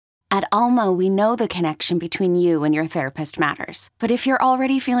At Alma, we know the connection between you and your therapist matters. But if you're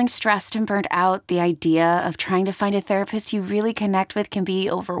already feeling stressed and burnt out, the idea of trying to find a therapist you really connect with can be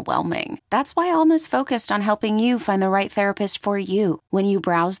overwhelming. That's why Alma's focused on helping you find the right therapist for you. When you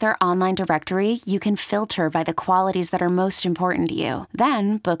browse their online directory, you can filter by the qualities that are most important to you.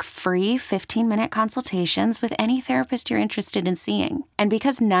 Then book free 15-minute consultations with any therapist you're interested in seeing. And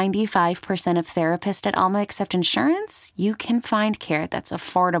because 95% of therapists at Alma accept insurance, you can find care that's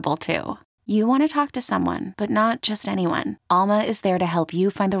affordable too. You want to talk to someone, but not just anyone. Alma is there to help you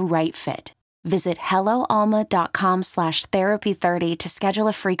find the right fit. Visit helloalma.com/therapy30 to schedule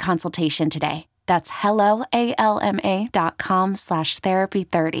a free consultation today. That's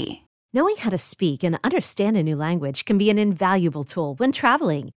helloalma.com/therapy30. Knowing how to speak and understand a new language can be an invaluable tool when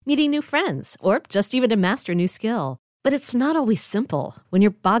traveling, meeting new friends, or just even to master a new skill. But it's not always simple when you're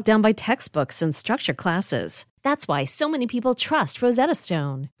bogged down by textbooks and structured classes. That's why so many people trust Rosetta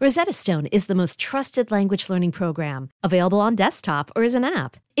Stone. Rosetta Stone is the most trusted language learning program, available on desktop or as an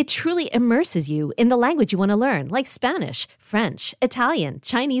app. It truly immerses you in the language you want to learn, like Spanish, French, Italian,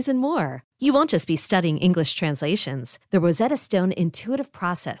 Chinese, and more. You won't just be studying English translations. The Rosetta Stone intuitive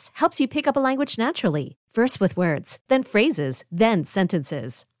process helps you pick up a language naturally, first with words, then phrases, then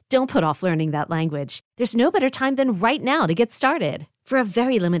sentences. Don't put off learning that language. There's no better time than right now to get started. For a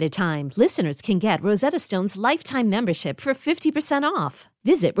very limited time, listeners can get Rosetta Stone's lifetime membership for 50% off.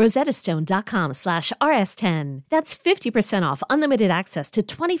 Visit rosettastone.com/rs10. That's 50% off unlimited access to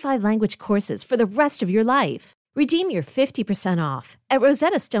 25 language courses for the rest of your life. Redeem your 50% off at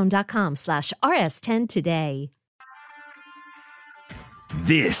rosettastone.com/rs10 today.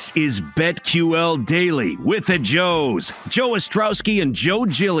 This is BetQL Daily with the Joes, Joe Ostrowski and Joe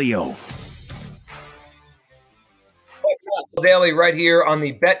Giglio. Daily right here on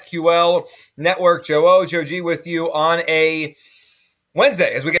the BetQL Network. Joe O, Joe G with you on a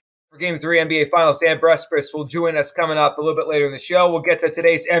Wednesday as we get for Game 3 NBA Finals. Dan Brespris will join us coming up a little bit later in the show. We'll get to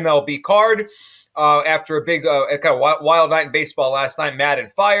today's MLB card after a big kind of wild night in baseball last night. Madden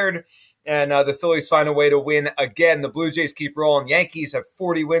fired. And the Phillies find a way to win again. The Blue Jays keep rolling. Yankees have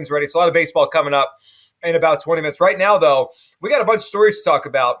 40 wins already. So a lot of baseball coming up in about 20 minutes. Right now, though, we got a bunch of stories to talk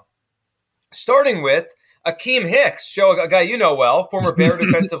about, starting with Akiem Hicks, a guy you know well, former Bear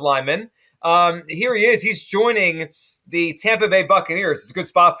defensive lineman. Here he is. He's joining the Tampa Bay Buccaneers. It's a good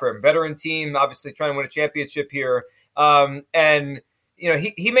spot for him. Veteran team, obviously trying to win a championship here. And you know,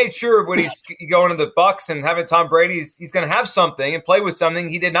 he made sure when he's going to the Bucs and having Tom Brady, he's going to have something and play with something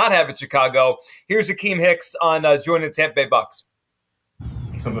he did not have in Chicago. Here's Akiem Hicks on joining the Tampa Bay Bucs.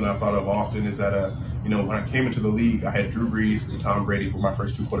 Something I've thought of often is that, when I came into the league, I had Drew Brees and Tom Brady were my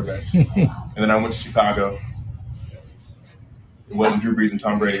first two quarterbacks. And then I went to Chicago. It wasn't Drew Brees and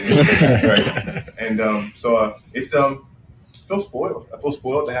Tom Brady. Right? And so I feel spoiled. I feel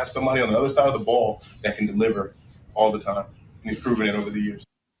spoiled to have somebody on the other side of the ball that can deliver all the time. And he's proven it over the years.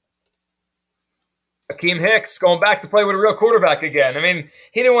 Akiem Hicks going back to play with a real quarterback again. I mean,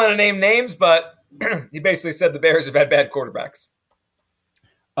 he didn't want to name names, but he basically said the Bears have had bad quarterbacks.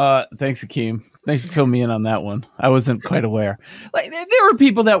 Thanks, Akiem. Thanks for filling me in on that one. I wasn't quite aware. Like, there were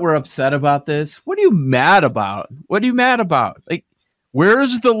people that were upset about this. What are you mad about? What are you mad about? Like,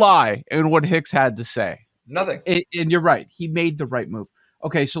 where's the lie in what Hicks had to say? Nothing. And you're right. He made the right move.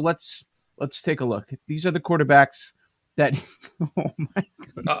 Okay, so let's take a look. These are the quarterbacks that oh my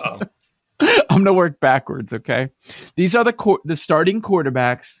goodness. I'm gonna work backwards, okay? These are the starting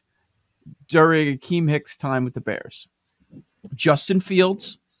quarterbacks during Akiem Hicks' time with the Bears. Justin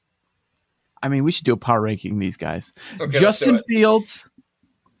Fields. I mean, we should do a power ranking these guys. Okay, Justin Fields,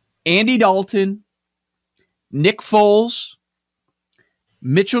 Andy Dalton, Nick Foles,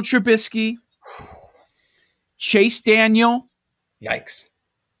 Mitchell Trubisky, Chase Daniel. Yikes.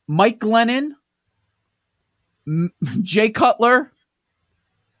 Mike Glennon, Jay Cutler,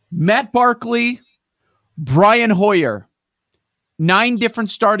 Matt Barkley, Brian Hoyer. 9 different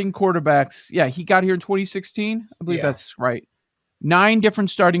starting quarterbacks. Yeah, he got here in 2016. I believe that's right. 9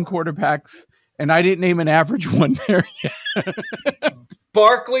 different starting quarterbacks, and I didn't name an average one there yet.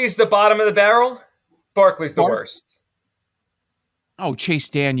 Barkley's the bottom of the barrel? Barkley's the worst. Oh, Chase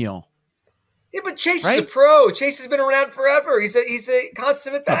Daniel. Yeah, but Chase is a pro. Chase has been around forever. He's a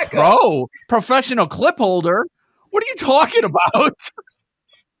consummate backup. Pro? Professional clip holder? What are you talking about?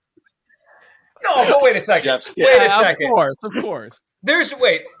 No, but wait a second. Wait a second. Of course.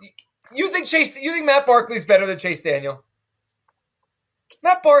 You think Matt Barkley's better than Chase Daniel?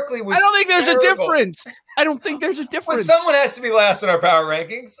 Matt Barkley was. I don't think there's terrible. a difference. I don't think there's a But difference. someone has to be last in our power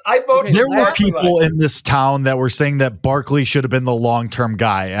rankings. I voted. There for were Barkley people last in this town that were saying that Barkley should have been the long-term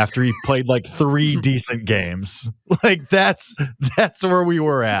guy after he played like 3 decent games. Like that's where we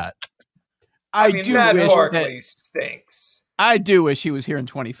were at. I mean, do Matt wish Barkley stinks. I do wish he was here in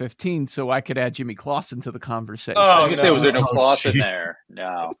 2015 so I could add Jimmy Clausen to the conversation. Oh, I was going to say, was there no Oh, Clausen jeez. there?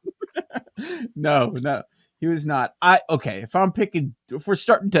 No. No, he was not. If we're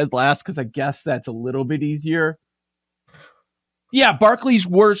starting dead last, because I guess that's a little bit easier. Yeah, Barkley's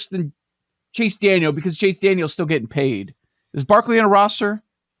worse than Chase Daniel because Chase Daniel's still getting paid. Is Barkley on a roster?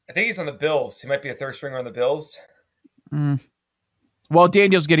 I think he's on the Bills. He might be a third stringer on the Bills. Well,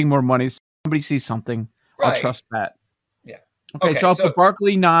 Daniel's getting more money. Somebody sees something. I'll Right. trust that. Yeah. Okay, so I'll put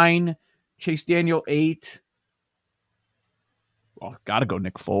Barkley 9, Chase Daniel 8. Well, gotta go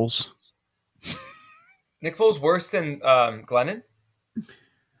Nick Foles. Nick Foles worse than Glennon?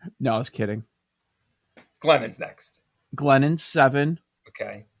 No, I was kidding. Glennon's next. Glennon 7.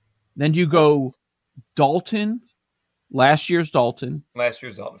 Okay. Then you go Dalton, last year's Dalton. Last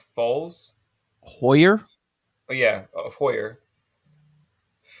year's Foles. Hoyer. Oh, yeah. Hoyer.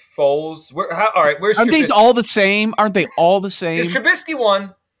 Foles. All right. Where's Aren't Trubisky? these all the same? Aren't they all the same? Is Trubisky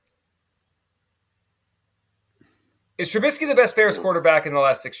one? Is Trubisky the best Bears quarterback in the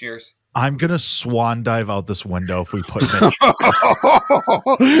last 6 years? I'm gonna swan dive out this window if we put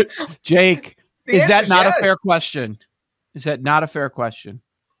Jake, The is that answer's not yes. a fair question? Is that not a fair question?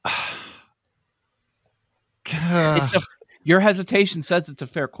 Your hesitation says it's a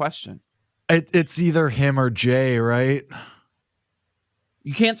fair question. It's either him or Jay, right?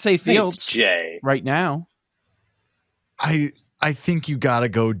 You can't say Fields Jay. right now. I think you gotta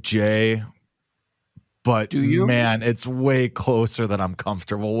go Jay, but Do you? man, it's way closer than I'm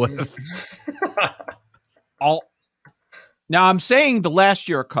comfortable with. Now I'm saying the last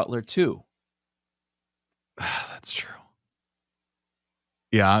year of Cutler too. That's true.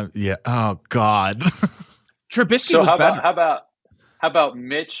 Yeah. Oh God. Trubisky So was how better. about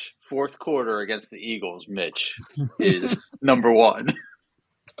Mitch fourth quarter against the Eagles? Mitch is number 1.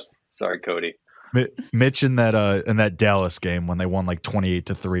 Sorry, Cody. Mitch in that Dallas game when they won like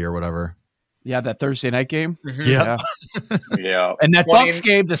 28-3 or whatever. Yeah, that Thursday night game. Yeah. Yeah. And that 20 Bucks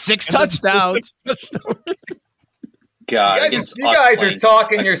game, the 6 touchdowns. God, You guys are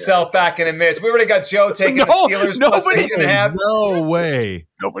talking yourself back in a Mitch. We already got Joe taking the Steelers plus 6.5. No way.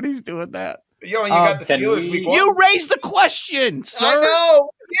 Nobody's doing that. You got the Steelers week 1. You raised the question, sir. I know.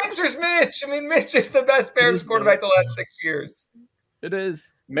 The answer's Mitch. I mean, Mitch is the best Bears quarterback the last 6 years. It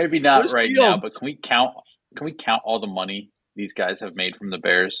is. Maybe not Where's right Fields? now, but can we count all the money these guys have made from the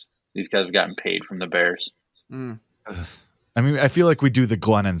Bears? These guys have gotten paid from the Bears. I mean, I feel like we do the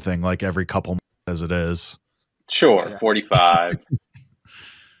Glennon thing like every couple months as it is. Sure, 45.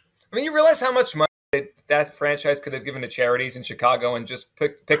 I mean, you realize how much money that franchise could have given to charities in Chicago and just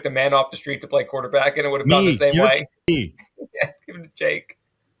picked a man off the street to play quarterback, and it would have gone the same give it way. to me. Yeah, give it to Jake.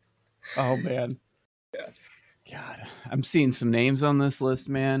 Oh man. Yeah. God, I'm seeing some names on this list,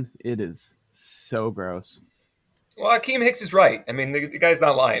 man. It is so gross. Well, Akeem Hicks is right. I mean, the guy's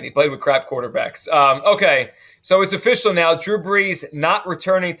not lying. He played with crap quarterbacks. Okay, so it's official now. Drew Brees not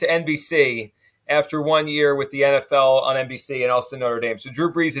returning to NBC after 1 year with the NFL on NBC and also Notre Dame. So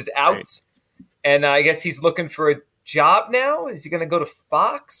Drew Brees is out, Right. and I guess he's looking for a job now. Is he going to go to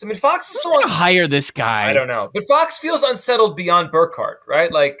Fox? I mean, Fox is still I'm on. gonna hire this guy. I don't know. But Fox feels unsettled beyond Burkhardt,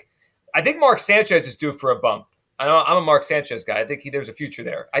 right? Like, I think Mark Sanchez is due for a bump. I know I'm a Mark Sanchez guy. I think there's a future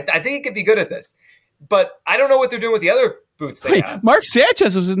there. I think he could be good at this. But I don't know what they're doing with the other boots they Wait, have. Mark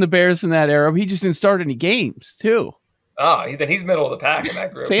Sanchez was in the Bears in that era. He just didn't start any games, too. Then he's middle of the pack in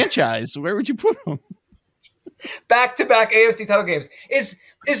that group. Sanchez, where would you put him? Back-to-back AFC title games. Is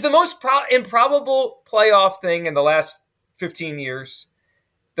the most improbable playoff thing in the last 15 years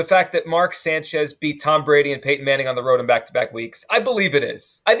the fact that Mark Sanchez beat Tom Brady and Peyton Manning on the road in back-to-back weeks? I believe it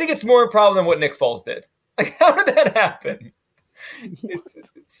is. I think it's more improbable than what Nick Foles did. Like, how did that happen? It's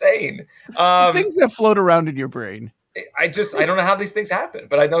insane. Things that float around in your brain. I don't know how these things happen,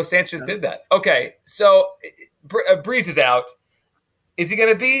 but I know Sanchez did that. Okay, so Brees is out. Is he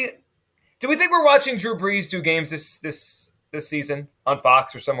going to be? Do we think we're watching Drew Brees do games this season on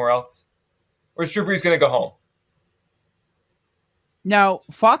Fox or somewhere else, or is Drew Brees going to go home? Now,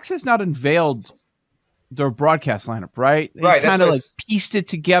 Fox has not unveiled their broadcast lineup, right? They Right, that's kind of what like it's- pieced it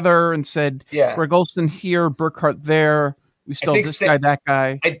together and said, Yeah. we're Golston here, Burkhardt there. We still think this guy, that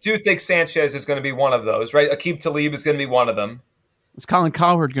guy. I do think Sanchez is going to be one of those, right? Aqib Talib is going to be one of them. Is Colin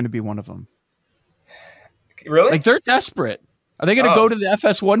Cowherd going to be one of them? Really? Like, they're desperate. Are they going to Oh. go to the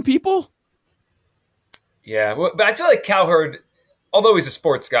FS1 people? Yeah, well, but I feel like Cowherd Although he's a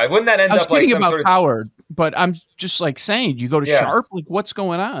sports guy, wouldn't that end I was up like kidding some about sort of? Howard, but I'm just like saying, you go to Sharp, like what's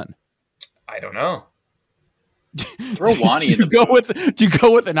going on? I don't know. Throw Wani in the booth. Do you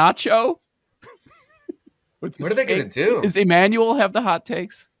go with an Nacho? What are they going to do? Does Emmanuel have the hot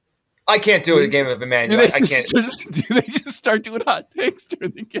takes? I can't do a game of Emmanuel. I can't. Do they just start doing hot takes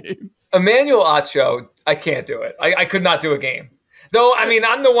during the games? Emmanuel Acho, I can't do it. I could not do a game. Though, I mean,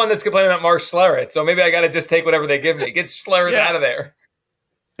 I'm the one that's complaining about Mark Schlereth, so maybe I got to just take whatever they give me. Get Schlereth out of there.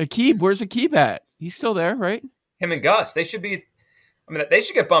 Akib, where's Akib at? He's still there, right? Him and Gus. They should be. I mean, they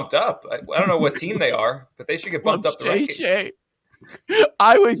should get bumped up. I don't know what team they are, but they should get bumped up the rankings.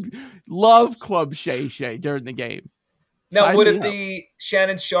 I would love Club Shay Shay during the game. Now, would it be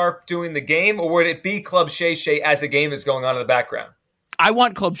Shannon Sharp doing the game, or would it be Club Shay Shay as the game is going on in the background? I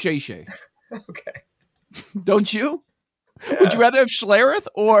want Club Shay Shay. Okay. Don't you? Yeah. Would you rather have Schlereth,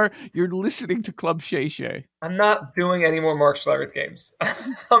 or you're listening to Club Shay Shay? I'm not doing any more Mark Schlereth games.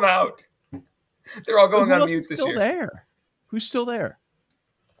 I'm out. They're all going on mute this year. Who's still there?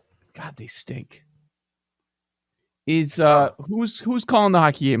 God, they stink. Who's calling the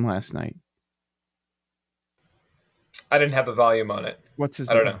hockey game last night? I didn't have the volume on it. What's his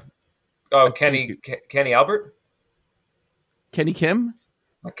name? I don't know. Oh, Kenny Albert? Kenny Kim?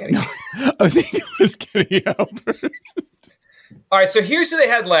 Not Kenny Kim. I think it was Kenny Albert. All right, so here's who they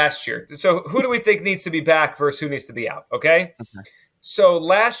had last year. So who do we think needs to be back versus who needs to be out, okay? So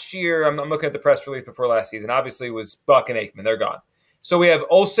last year, I'm looking at the press release before last season, obviously it was Buck and Aikman. They're gone. So we have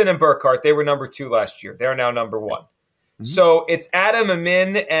Olsen and Burkhart. They were number 2 last year. They're now number 1. Mm-hmm. So it's Adam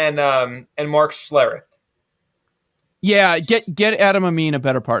Amin and Mark Schlereth. Yeah, get Adam Amin a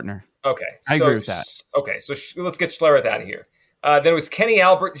better partner. Okay. I agree with that. Okay, so let's get Schlereth out of here. Then it was Kenny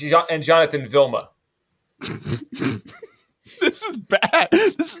Albert and Jonathan Vilma. This is bad.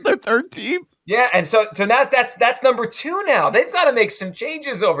 This is their third team. Yeah, and so that's number 2 now. They've got to make some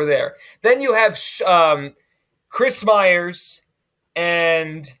changes over there. Then you have Chris Myers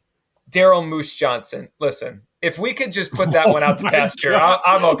and Daryl Moose Johnson. Listen, if we could just put that one out to pasture,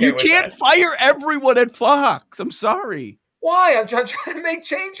 I'm okay with that. You can't fire everyone at Fox. I'm sorry. Why? I'm trying to make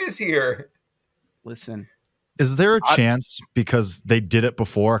changes here. Listen. Is there a chance, because they did it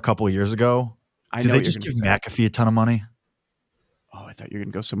before a couple of years ago, did they just give McAfee a ton of money? Oh, I thought you were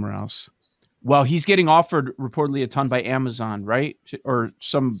going to go somewhere else. Well, he's getting offered reportedly a ton by Amazon, right? Or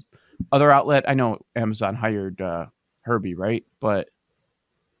some other outlet. I know Amazon hired Herbie, right? But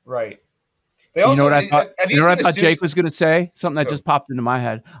right. They also, you know what I thought Jake was going to say? Something that just popped into my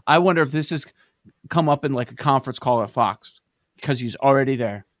head. I wonder if this has come up in like a conference call at Fox because he's already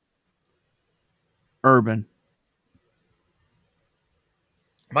there.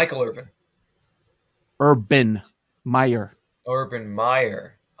 Michael Irvin. Urban Meyer. Urban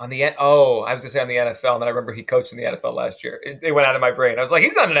Meyer. I was going to say on the NFL, and then I remember he coached in the NFL last year. It went out of my brain. I was like,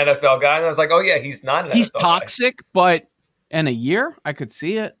 he's not an NFL guy. And I was like, oh, yeah, he's not an NFL guy. He's toxic, but in a year, I could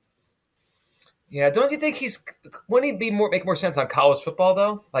see it. Yeah, don't you think wouldn't he make more sense on college football,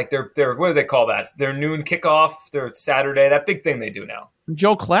 though? Like, their what do they call that? Their noon kickoff, their Saturday, that big thing they do now.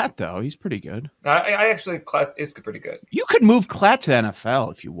 Joe Klatt, though, he's pretty good. I actually, Klatt is pretty good. You could move Klatt to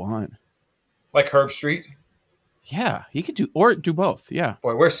NFL if you want. Like Herb Street? Yeah, he could do both. Yeah.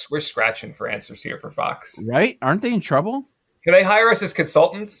 Boy, we're scratching for answers here for Fox. Right? Aren't they in trouble? Can they hire us as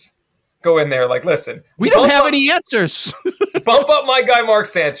consultants? Go in there, like, listen. We don't have any answers. Bump up my guy Mark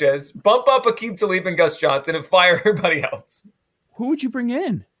Sanchez, bump up Aqib Talib and Gus Johnson, and fire everybody else. Who would you bring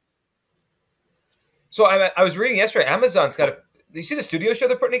in? So I was reading yesterday, Amazon's got you see the studio show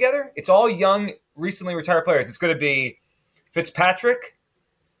they're putting together? It's all young, recently retired players. It's going to be Fitzpatrick.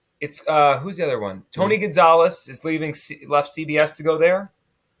 It's who's the other one? Tony Gonzalez is left CBS to go there,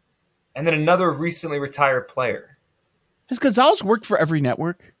 and then another recently retired player. Has Gonzalez worked for every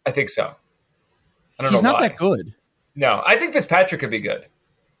network? I think so. I don't know why. He's not that good. No, I think Fitzpatrick could be good.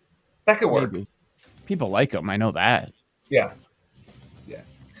 That could work. Maybe. People like him. I know that. Yeah.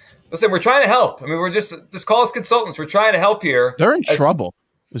 Listen, we're trying to help. I mean, we're just call us consultants. We're trying to help here. They're in trouble,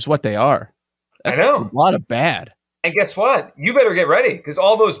 is what they are. That's I know. A lot of bad. And guess what? You better get ready because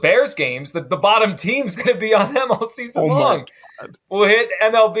all those Bears games, the bottom team's going to be on them all season long. We'll hit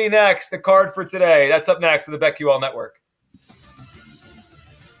MLB next, the card for today. That's up next on the BetQL Network.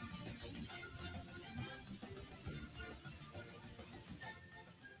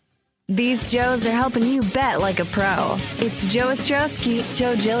 These Joes are helping you bet like a pro. It's Joe Ostrowski,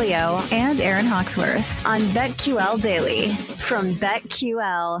 Joe Giglio, and Aaron Hawksworth on BetQL Daily from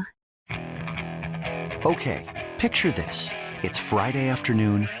BetQL. Okay, picture this. It's Friday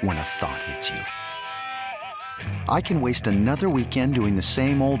afternoon when a thought hits you. I can waste another weekend doing the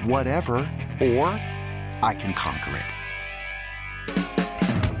same old whatever, or I can conquer it.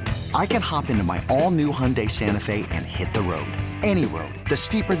 I can hop into my all-new Hyundai Santa Fe and hit the road. Any road. The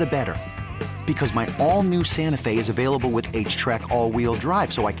steeper, the better. Because my all-new Santa Fe is available with H-Track all-wheel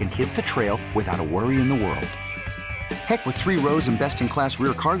drive, so I can hit the trail without a worry in the world. Heck, with 3 rows and best-in-class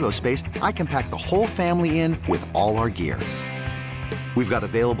rear cargo space, I can pack the whole family in with all our gear. We've got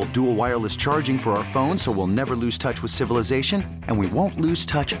available dual wireless charging for our phones, so we'll never lose touch with civilization, and we won't lose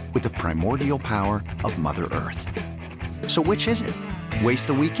touch with the primordial power of Mother Earth. So which is it? Waste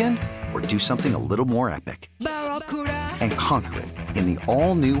the weekend or do something a little more epic? And conquer it in the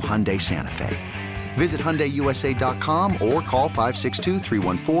all-new Hyundai Santa Fe. Visit HyundaiUSA.com or call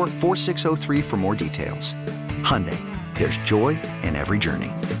 562-314-4603 for more details. Hyundai, there's joy in every journey.